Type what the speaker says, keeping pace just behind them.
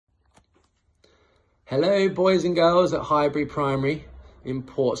Hello, boys and girls at Highbury Primary in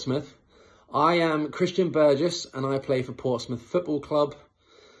Portsmouth. I am Christian Burgess and I play for Portsmouth Football Club.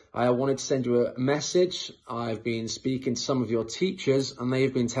 I wanted to send you a message. I've been speaking to some of your teachers and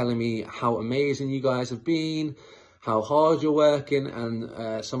they've been telling me how amazing you guys have been, how hard you're working,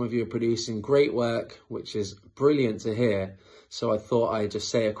 and some of you are producing great work, which is brilliant to hear. So I thought I'd just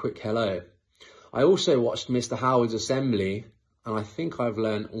say a quick hello. I also watched Mr. Howard's assembly and I think I've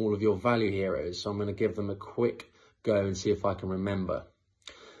learned all of your value heroes. So I'm going to give them a quick go and see if I can remember.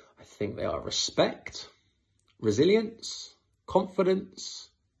 I think they are respect, resilience, confidence,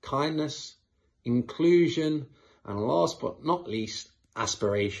 kindness, inclusion, and last but not least,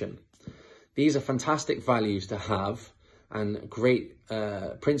 aspiration. These are fantastic values to have and great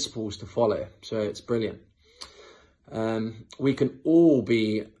principles to follow. So it's brilliant. We can all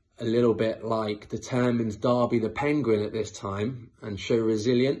be a little bit like Determined Darby the penguin at this time and show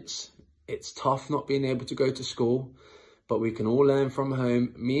resilience. It's tough not being able to go to school, but we can all learn from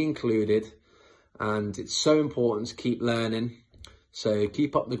home, me included, and it's so important to keep learning. So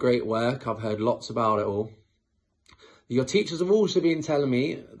keep up the great work. I've heard lots about it all. Your teachers have also been telling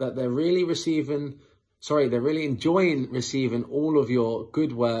me that they're really enjoying receiving all of your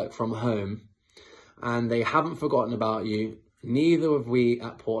good work from home, and they haven't forgotten about you. Neither have we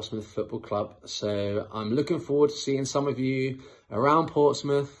at Portsmouth Football Club. So I'm looking forward to seeing some of you around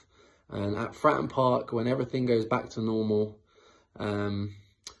Portsmouth and at Fratton Park when everything goes back to normal.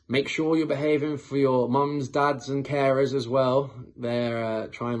 Make sure you're behaving for your mums, dads and carers as well. They're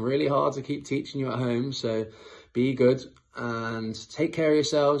trying really hard to keep teaching you at home. So be good and take care of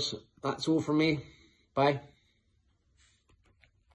yourselves. That's all from me. Bye.